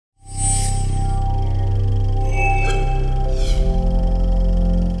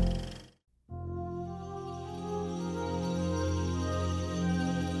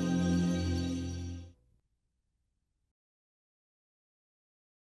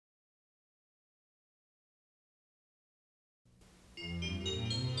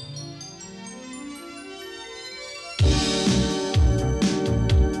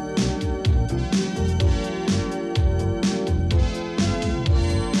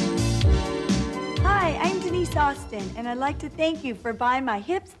Denise Austin, and I'd like to thank you for buying my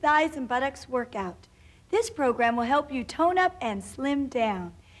hips, thighs, and buttocks workout. This program will help you tone up and slim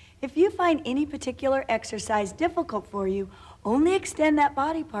down. If you find any particular exercise difficult for you, only extend that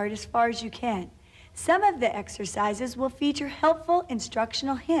body part as far as you can. Some of the exercises will feature helpful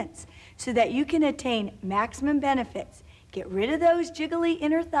instructional hints so that you can attain maximum benefits. Get rid of those jiggly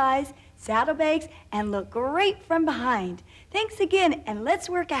inner thighs, saddlebags, and look great from behind. Thanks again, and let's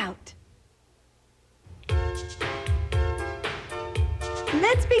work out.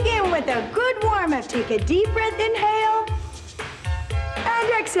 Let's begin with a good warm-up. Take a deep breath, inhale, and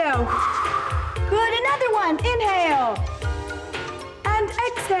exhale. Good, another one, inhale, and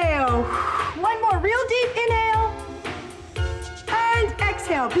exhale. One more, real deep, inhale, and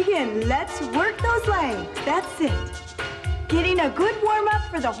exhale. Begin, let's work those legs, that's it. Getting a good warm-up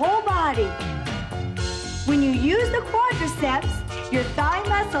for the whole body. When you use the quadriceps, your thigh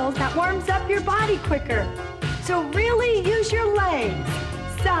muscles, that warms up your body quicker. So really use your legs,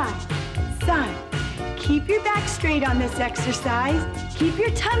 side, side. Keep your back straight on this exercise. Keep your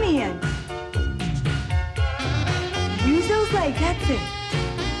tummy in. Use those legs, that's it.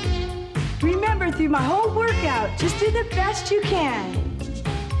 Remember, through my whole workout, just do the best you can.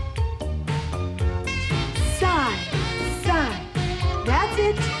 Side, side, that's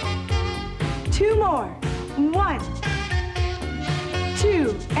it. Two more, 1,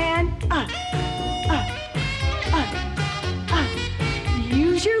 2, and up, up, up, up.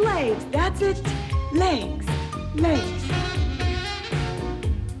 Use your legs, that's it. Legs, legs.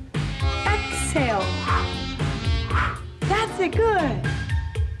 Exhale. That's it, good.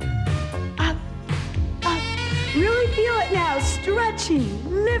 Up, up. Really feel it now, stretching,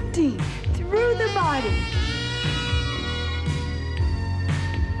 lifting through the body.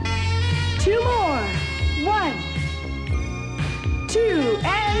 2 more. 1, 2,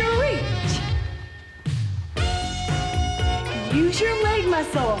 and reach. Use your leg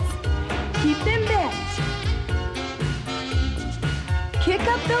muscles. Keep them bent. Kick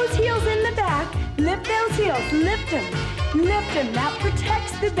up those heels in the back. Lift those heels. Lift them. Lift them. That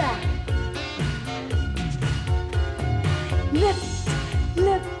protects the back. Lift.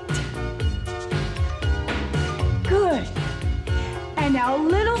 Lift. Good. And now a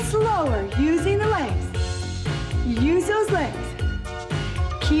little slower, using the legs. Use those legs.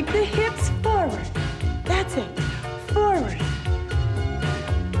 Keep the hips forward. That's it. Forward.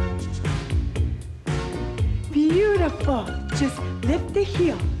 Beautiful. Just lift the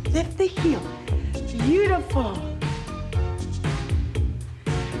heel. Lift the heel. Beautiful.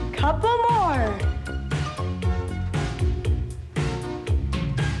 Couple more.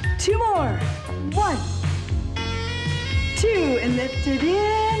 2 more. 1, 2, and lift it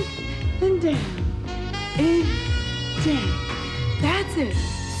in and down. In, down. That's it.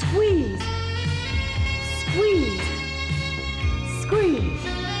 Squeeze. Squeeze. Squeeze.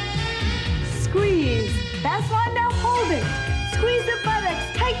 Squeeze. That's one, now hold it. Squeeze the buttocks,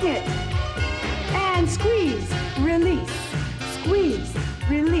 tighten it. And squeeze, release. Squeeze,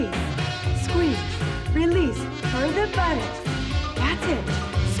 release. Squeeze, release. For the buttocks. That's it.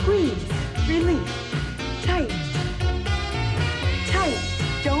 Squeeze, release. Tight. Tight.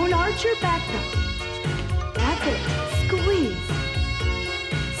 Don't arch your back though. That's it. Squeeze.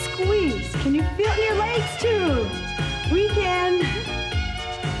 Squeeze. Can you feel it in your legs too? We can.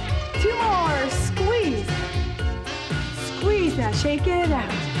 2 more. Squeeze. Squeeze. Now shake it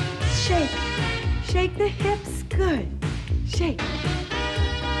out. Shake. Shake the hips. Good. Shake.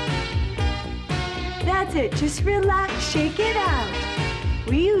 That's it. Just relax. Shake it out.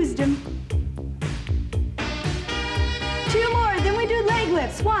 We used them. 2 more. Then we do leg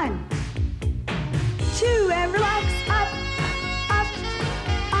lifts. 1, 2, and relax. Up. Up.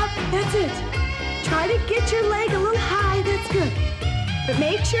 Up. That's it. Try to get your leg a little high. That's good. But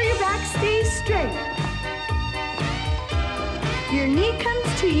make sure your back stays straight. Your knee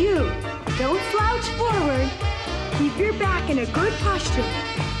comes to you. Don't slouch forward. Keep your back in a good posture.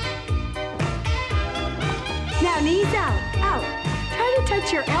 Now knees out, out. Try to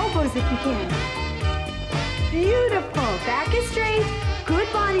touch your elbows if you can. Beautiful. Back is straight. Good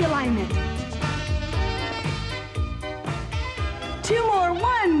body alignment. 2 more.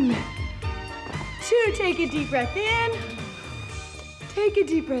 1, 2. Take a deep breath in. Take a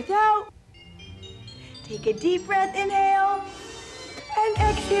deep breath out. Take a deep breath, inhale. And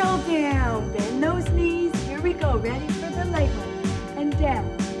exhale down. Bend those knees. Here we go. Ready for the leg lift. And down,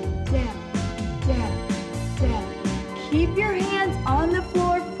 down, down, down. Keep your hands on the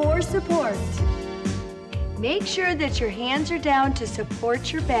floor for support. Make sure that your hands are down to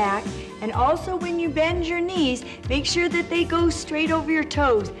support your back And also when you bend your knees, make sure that they go straight over your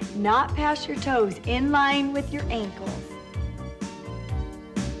toes, not past your toes, in line with your ankles.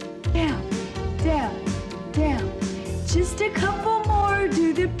 Down, down, down. Just a couple more,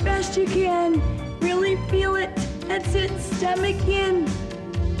 do the best you can. Really feel it, that's it, stomach in.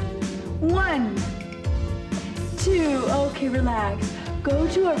 1, 2, okay, relax. Go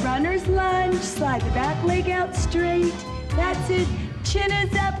to a runner's lunge, slide the back leg out straight. That's it, chin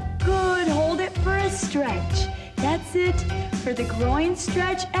is up, good. Hold it for a stretch. That's it, for the groin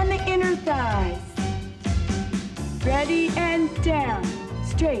stretch and the inner thighs. Ready and down,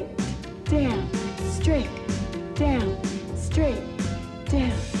 straight, down, straight, down, straight,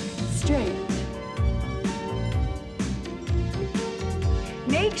 down, straight.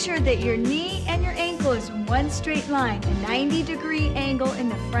 Make sure that your knee and your ankle is in one straight line, a 90-degree angle in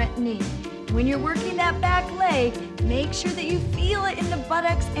the front knee. When you're working that back leg, make sure that you feel it in the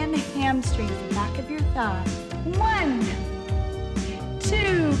buttocks and the hamstrings, the back of your thighs. 1,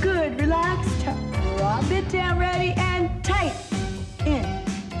 2, good, relax, drop it down, ready, and tight, in,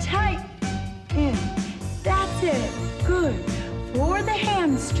 tight, in. That's it, good. For the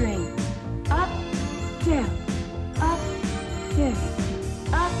hamstring, up, down, up, down,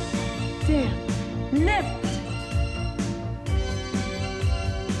 up, down, lift.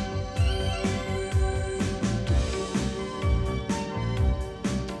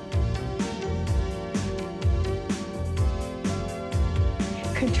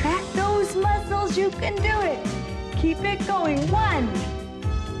 Contract those muscles, you can do it. Keep it going. 1,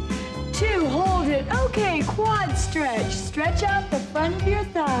 2, hold it. Okay, quad stretch. Stretch out the front of your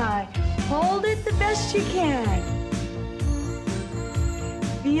thigh. Hold it the best you can.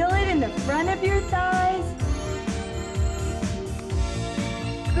 Feel it in the front of your thighs.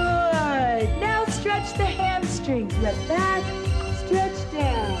 Good. Now stretch the hamstrings. Let that stretch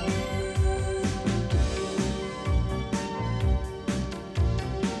down.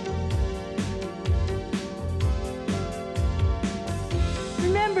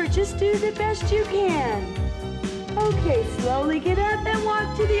 Remember, just do the best you can. Okay, slowly get up and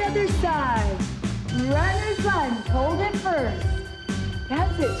walk to the other side. Runner's lunge, hold it first.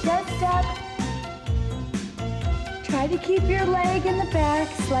 That's it, chest up. Try to keep your leg in the back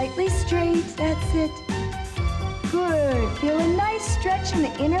slightly straight, that's it. Good, feel a nice stretch in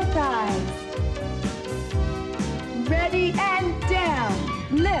the inner thighs. Ready and down,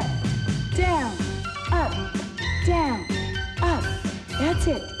 lift, down, up, down, up. That's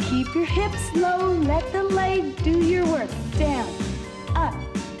it. Keep your hips low. Let the leg do your work. Down, up,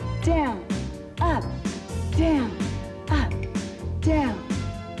 down, up, down, up, down,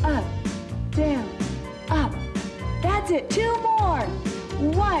 up, down, up. That's it. 2 more.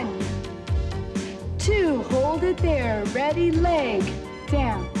 1, 2. Hold it there. Ready, leg.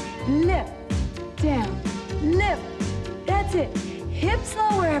 Down, lift, down, lift. That's it. Hips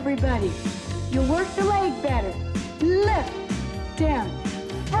lower, everybody. You'll work the leg better. Lift. Down.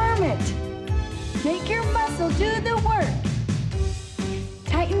 Firm it. Make your muscle do the work.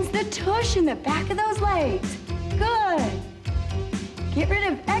 Tightens the tush in the back of those legs. Good. Get rid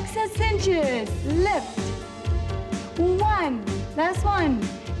of excess inches. Lift. 1. Last 1,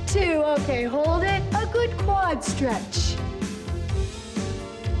 2. Okay, hold it. A good quad stretch.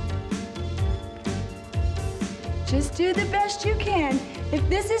 Just do the best you can. If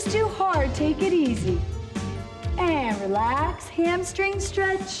this is too hard, take it easy. And relax, hamstring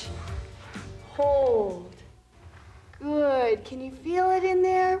stretch. Hold. Good. Can you feel it in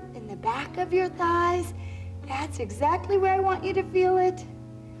there? In the back of your thighs? That's exactly where I want you to feel it.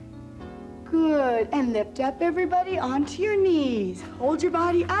 Good. And lift up, everybody, onto your knees. Hold your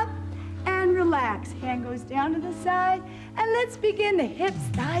body up and relax. Hand goes down to the side. And let's begin the hips,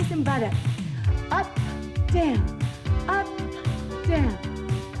 thighs, and buttocks. Up, down, up, down,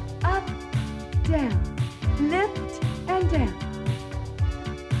 up, down. Lift and down.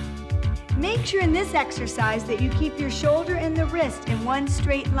 Make sure in this exercise that you keep your shoulder and the wrist in one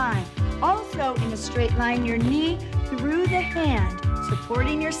straight line. Also in a straight line, your knee through the hand,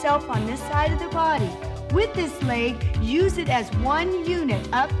 supporting yourself on this side of the body. With this leg, use it as one unit,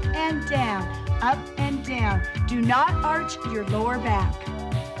 up and down, up and down. Do not arch your lower back.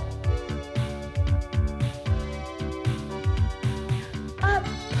 Up,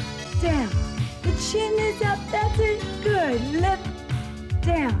 down. The chin is up, that's it. Good. Lift,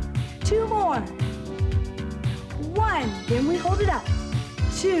 down. 2 more. 1, then we hold it up.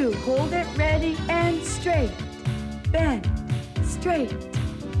 2, hold it, ready, and straight. Bend, straight,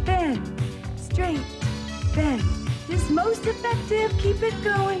 bend, straight, bend. This is most effective, keep it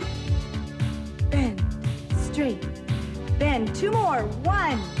going. Bend, straight, bend. 2 more.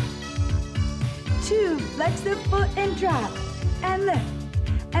 1, 2, flex the foot and drop, and lift,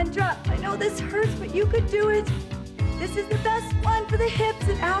 and drop. I know this hurts, but you could do it. This is the best one for the hips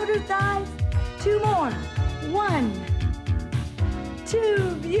and outer thighs. 2 more. 1,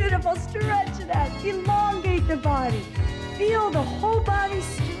 2, beautiful, stretch it out, elongate the body. Feel the whole body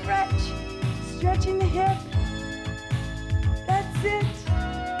stretch, stretching the hip. That's it.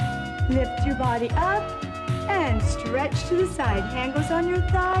 Lift your body up and stretch to the side. Hand goes on your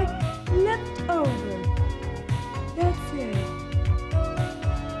thigh, lift over. That's it.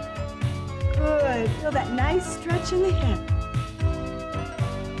 Good, feel that nice stretch in the hip.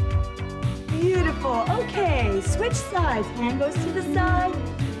 Beautiful. Okay, switch sides. Hand goes to the side,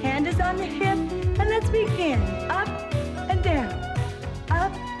 hand is on the hip, and let's begin. Up and down,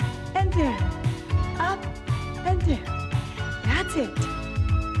 up and down, up and down. That's it.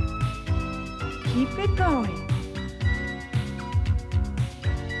 Keep it going.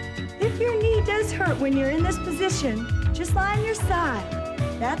 If your knee does hurt when you're in this position, just lie on your side.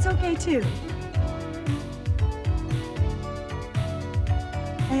 That's okay too.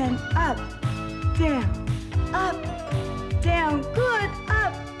 And up, down, up, down. Good,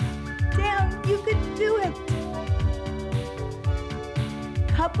 up, down. You could do it.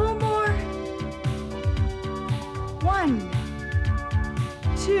 Couple more. 1,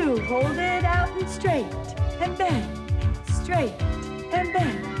 2, hold it out and straight and bend, straight and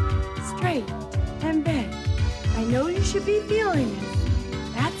bend, straight and bend. I know you should be feeling it.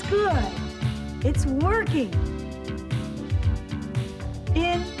 That's good. It's working.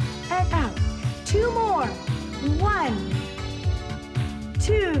 In and out. 2 more. 1,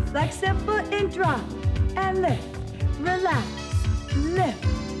 2, flex the foot and drop and lift, relax, lift,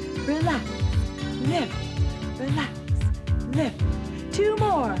 relax, lift, relax, lift. 2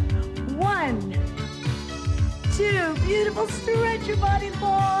 more. 1, 2, beautiful, stretch your body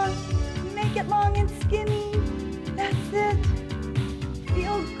long. Make it long and skinny. That's it.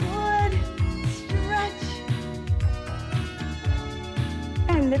 Feel good. Stretch.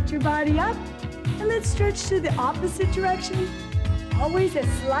 And lift your body up. And let's stretch to the opposite direction. Always a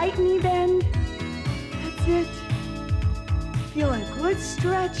slight knee bend. That's it. Feel a good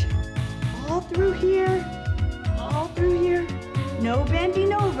stretch all through here, all through here. No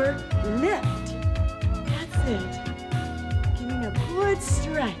bending over, lift. That's it. Giving a good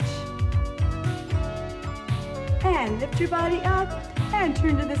stretch. And lift your body up and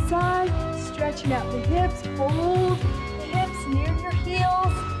turn to the side, stretching out the hips. Hold the hips near your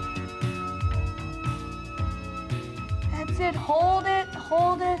heels. That's it, hold it,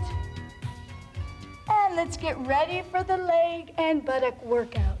 hold it. And let's get ready for the leg and buttock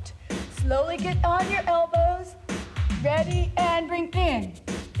workout. Slowly get on your elbows. Ready, and bring in,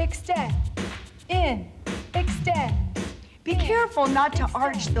 extend, in, extend. Be careful not to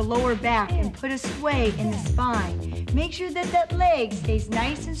arch the lower back and put a sway in the spine. Make sure that that leg stays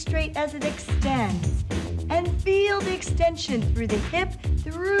nice and straight as it extends. And feel the extension through the hip,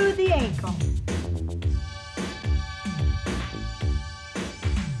 through the ankle.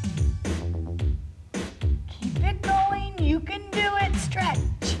 Keep it going, you can do it. Stretch,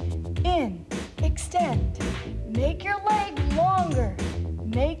 in, extend. Make your leg longer.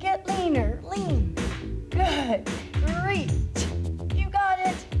 Make it leaner. Lean. Good. Reach. You got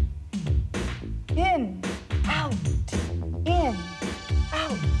it. In. Out. In.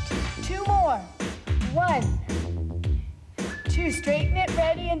 Out. 2 more. 1, 2. Straighten it.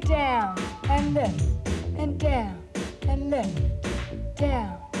 Ready and down. And lift. And down. And lift.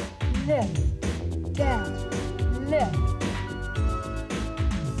 Down. Lift. Down. Lift.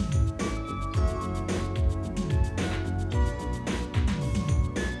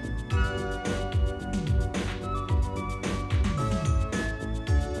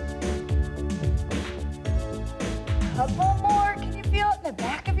 Couple more. Can you feel it in the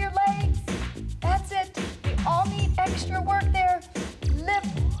back of your legs? That's it. We all need extra work there. Lift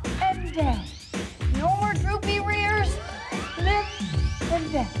and down. No more droopy rears. Lift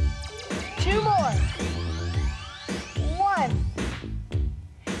and down. 2 more. 1,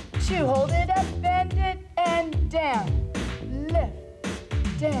 2. Hold it up, bend it, and down. Lift,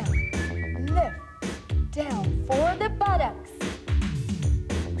 down, lift, down. For the buttocks.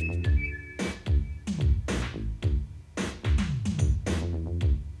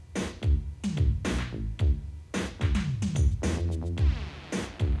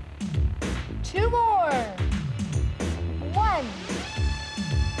 Two more. 1,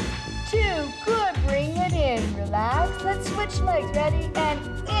 2. Good. Bring it in. Relax. Let's switch legs. Ready? And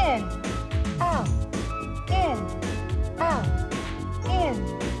in, out, in, out, in,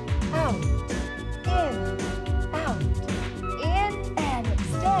 out, in, out, in and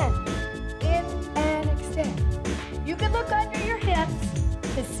extend, in instead. You can look under your hips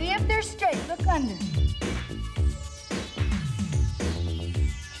to see if they're straight. Look under.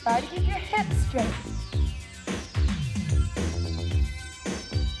 Try to keep your hips straight.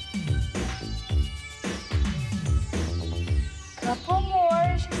 Couple more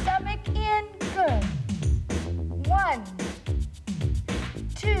as your stomach in. Good. 1,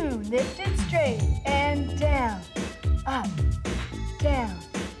 2, lift it straight and down, up, down,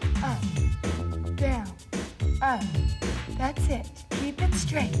 up, down, up. That's it. Keep it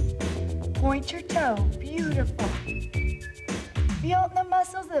straight. Point your toe. Beautiful. Feel the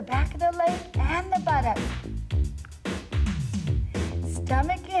muscles of the back of the leg and the buttocks.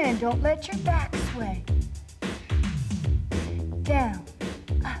 Stomach in. Don't let your back sway. Down,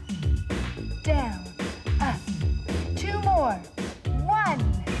 up, down, up. 2 more. 1,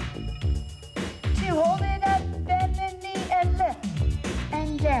 2. Hold it up, bend the knee and lift.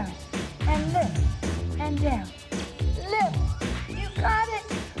 And down, and lift, and down. Lift. You got it.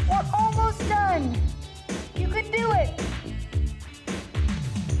 We're almost done. You can do it.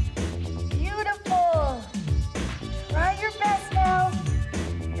 Beautiful. Try your best now.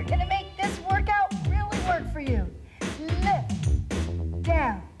 You're going to make this workout really work for you. Lift.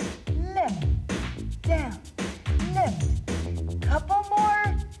 Down, lift, down, lift. Couple more.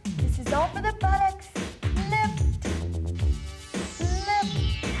 This is all for the buttocks. Lift, lift.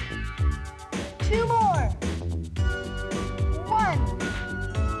 2 more. 1,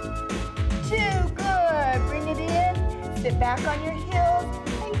 2. Good. Bring it in. Sit back on your heels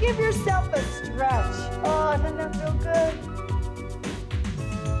and give yourself a stretch. Oh, doesn't that feel good?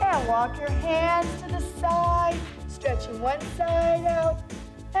 And walk your hands to the side. Stretching one side out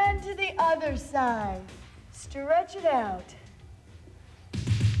and to the other side. Stretch it out.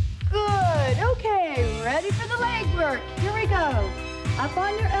 Good. Okay, ready for the leg work. Here we go. Up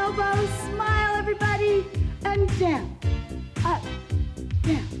on your elbows. Smile, everybody. And down. Up.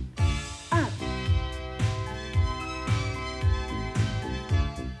 Down. Up.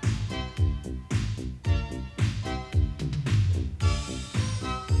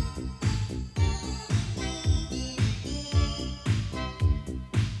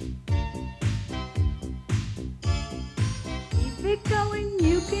 Keep going,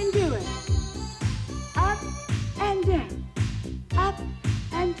 you can do it. Up and down, up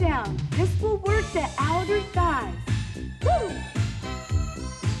and down. This will work the outer thighs. Woo!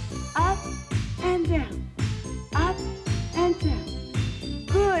 Up and down, up and down.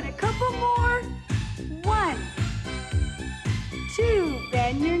 Good, a couple more. 1, 2,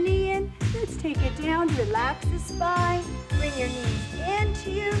 bend your knee in. Let's take it down, relax the spine. Bring your knees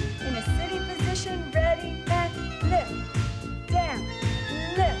into you in a sitting position, ready, and lift. Down,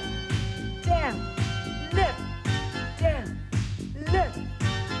 lift, down, lift, down, lift,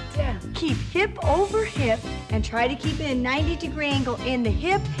 down. Keep hip over hip and try to keep it a 90-degree angle in the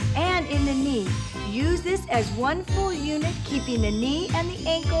hip and in the knee. Use this as one full unit, keeping the knee and the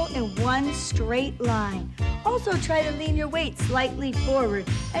ankle in one straight line. Also try to lean your weight slightly forward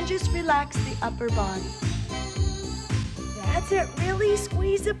and just relax the upper body. That's it, really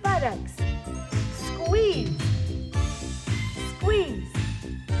squeeze the buttocks. Squeeze. Squeeze,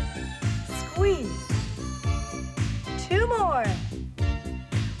 squeeze. 2 more.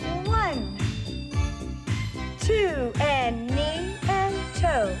 1, 2, and knee and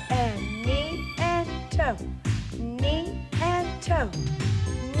toe, and knee and toe, knee and toe,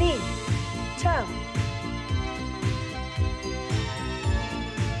 knee, toe.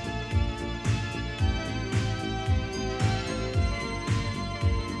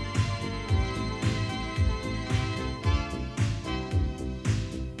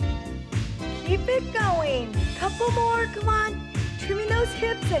 Keep it going. Couple more, come on. Trimming those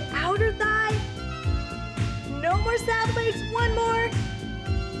hips and outer thigh. No more side legs, 1 more.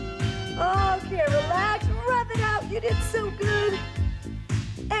 Okay, relax, rub it out. You did so good.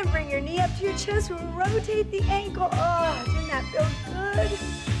 And bring your knee up to your chest, rotate the ankle. Oh, didn't that feel good?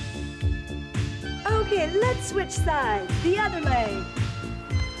 Okay, let's switch sides. The other leg.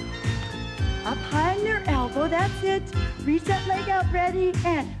 Up high on your elbow, that's it. Reach that leg out, ready,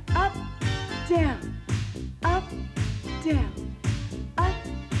 and up, down, up, down, up,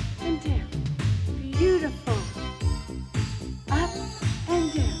 and down. Beautiful. Up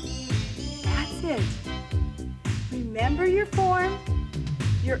and down. That's it. Remember your form.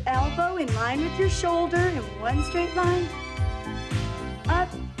 Your elbow in line with your shoulder in one straight line. Up,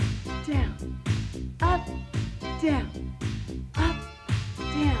 down, up, down, up,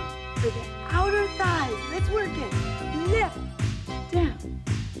 down. For the outer thighs, let's work it. Lift, down,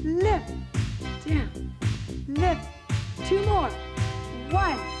 lift, down, lift. 2 more.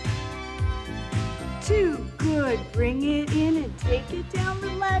 1, 2, 2. Good. Bring it in and take it down.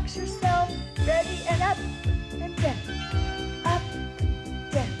 Relax yourself. Ready, and up and down. Up,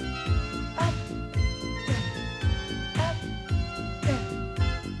 down. Up, down. Up, down.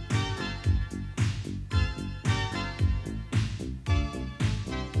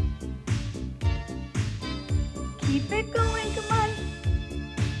 Keep it going, come on.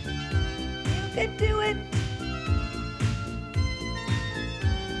 You can do it.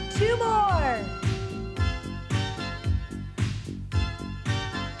 2 more.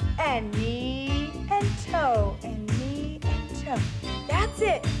 And knee and toe, and knee and toe. That's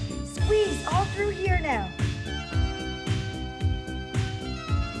it. Squeeze all through here now.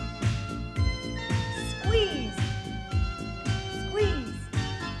 Squeeze. Squeeze.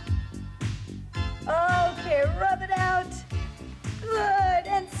 Okay, rub it out. Good.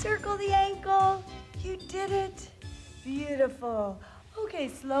 And circle the ankle. You did it. Beautiful. Okay,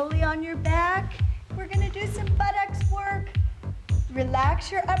 slowly on your back. We're gonna do some buttocks work. Relax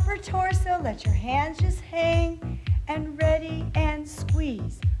your upper torso, let your hands just hang, and ready, and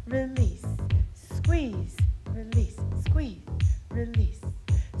squeeze, release, squeeze, release, squeeze, release,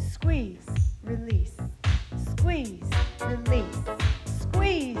 squeeze, release, squeeze, release,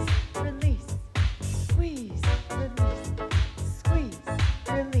 squeeze, release, squeeze, release, squeeze,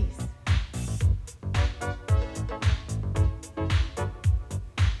 release.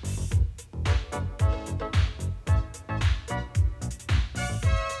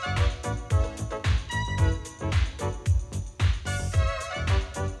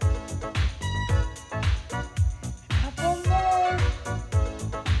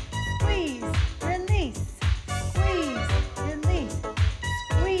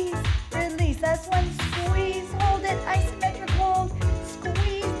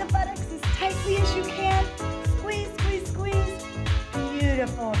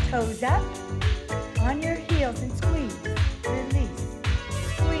 Toes up, on your heels, and squeeze, release,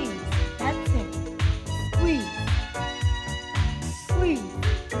 squeeze, that's it, squeeze, squeeze,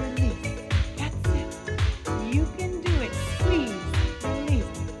 release, that's it, you can do it, squeeze, release,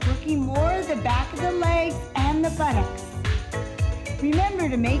 working more the back of the legs and the buttocks. Remember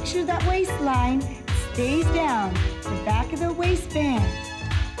to make sure that waistline stays down, the back of the waistband.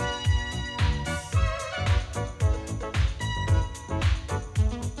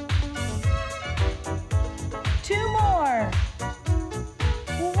 2 more.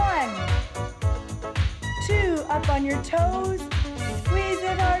 1, 2, up on your toes. Squeeze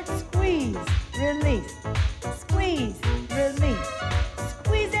it hard, squeeze, release. Squeeze, release.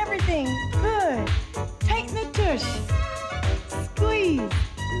 Squeeze everything, good. Tighten the tush. Squeeze,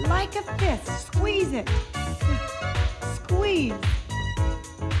 like a fist, squeeze it. Squeeze.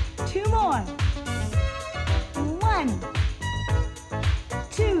 2 more. 1,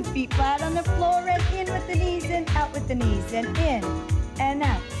 2, feet flat on the floor, and in with the knees and out with the knees, and in and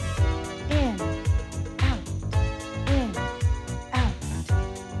out, in, out, in, out,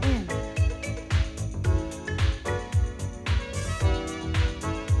 in.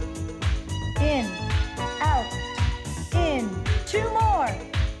 In, out, in. 2 more.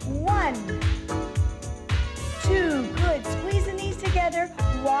 1, 2, good. Squeeze the knees together,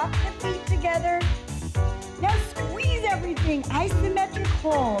 walk the feet together. Now squeeze everything, isometric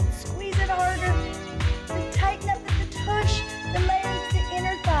hold. Squeeze it harder, and tighten up the tush, the legs, the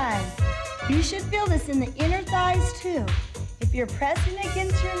inner thighs. You should feel this in the inner thighs too. If you're pressing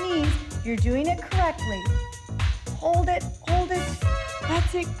against your knees, you're doing it correctly. Hold it,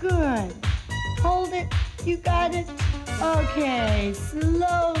 that's it, good. Hold it, you got it. Okay,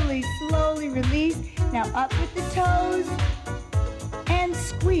 slowly, slowly release. Now up with the toes, and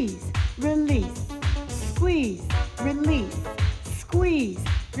squeeze, release. Squeeze, release, squeeze,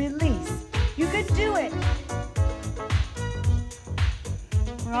 release. You could do it.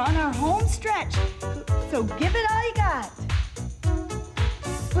 We're on our home stretch, so give it all you got.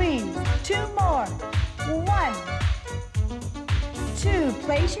 Squeeze, 2 more. 1, 2,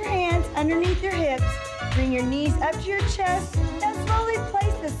 place your hands underneath your hips. Bring your knees up to your chest. Now slowly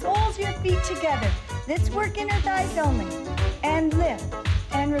place the soles of your feet together. Let's work inner thighs only. And lift,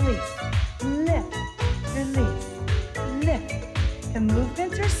 and release. Lift. Release, lift. The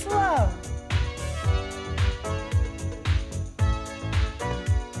movements are slow.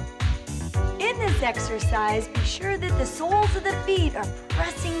 In this exercise, be sure that the soles of the feet are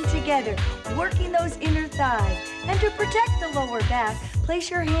pressing together, working those inner thighs. And to protect the lower back, place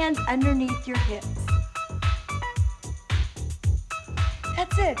your hands underneath your hips.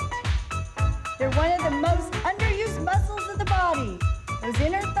 That's it. They're one of the most underused muscles of the body. Those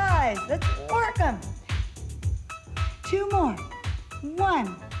inner thighs, let's work them. 2 more.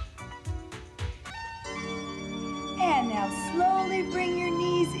 1, And now slowly bring your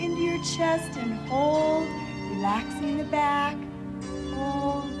knees into your chest and hold, relaxing the back.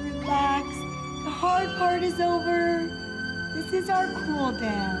 Hold, relax. The hard part is over. This is our cool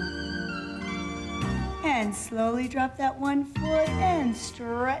down. And slowly drop that one foot and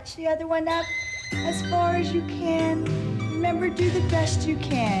stretch the other one up as far as you can. Remember, do the best you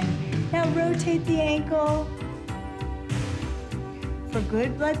can. Now rotate the ankle. For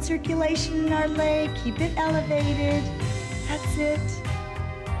good blood circulation in our leg, keep it elevated. That's it.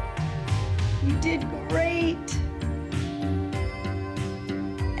 You did great.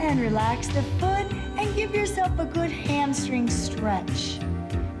 And relax the foot and give yourself a good hamstring stretch.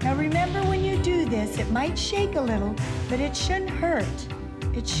 Now remember, when you do this, it might shake a little, but it shouldn't hurt.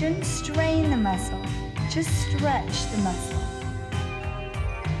 It shouldn't strain the muscle. Just stretch the muscle.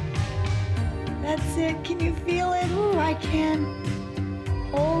 That's it. Can you feel it? Ooh, I can.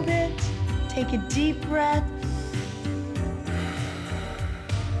 Hold it. Take a deep breath.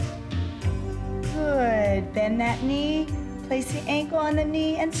 Good. Bend that knee. Place the ankle on the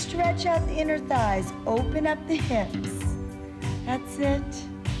knee and stretch out the inner thighs. Open up the hips. That's it.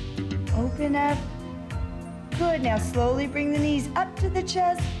 Open up. Good. Now slowly bring the knees up to the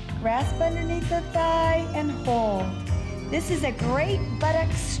chest. Grasp underneath the thigh and hold. This is a great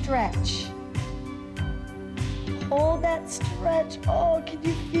buttock stretch. Hold that stretch. Oh, can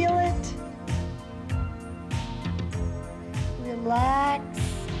you feel it? Relax.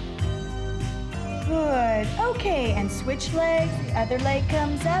 Good. Okay, and switch legs. The other leg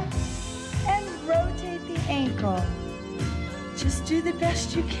comes up and rotate the ankle. Just do the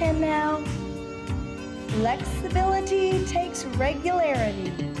best you can now. Flexibility takes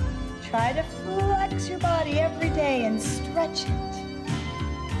regularity. Try to flex your body every day and stretch it.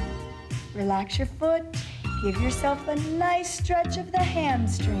 Relax your foot. Give yourself a nice stretch of the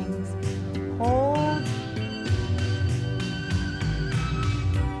hamstrings. Hold.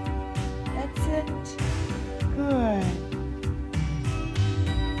 That's it. Good.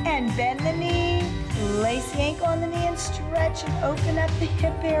 And bend the knee. Place the ankle on the knee and stretch and open up the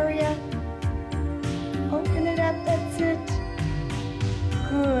hip area. Open it up, that's it.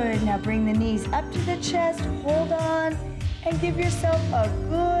 Good. Now bring the knees up to the chest. Hold on and give yourself a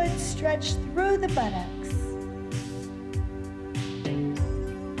good stretch through the buttocks.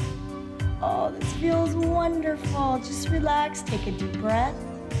 Oh, this feels wonderful. Just relax, take a deep breath.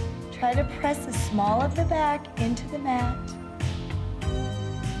 Try to press the small of the back into the mat.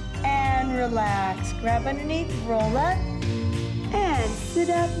 And relax. Grab underneath, roll up, and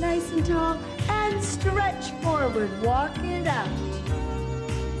sit up nice and tall, and stretch forward, walking it out.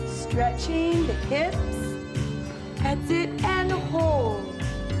 Stretching the hips. That's it, and hold.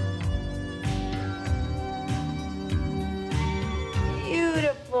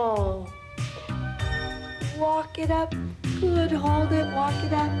 Beautiful. Walk it up. Good, hold it, walk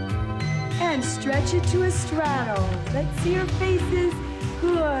it up. And stretch it to a straddle. Let's see your faces.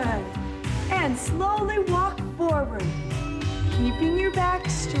 Good. And slowly walk forward. Keeping your back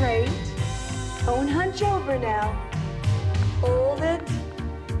straight. Don't hunch over now. Hold it.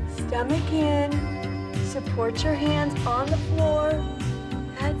 Stomach in. Support your hands on the floor.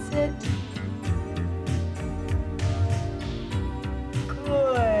 That's it.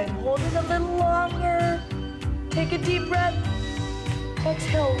 Good. Hold it a little longer. Take a deep breath.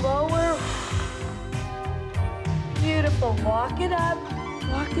 Exhale, lower. Beautiful. Walk it up.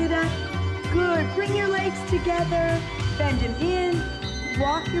 Walk it up. Good. Bring your legs together. Bend them in.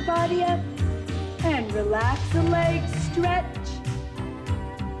 Walk your body up. And relax the legs. Stretch.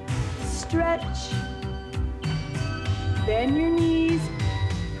 Stretch. Bend your knees.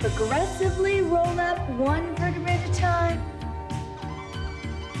 Progressively roll up one vertebra at a time.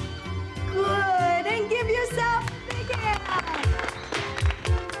 Good. And give yourself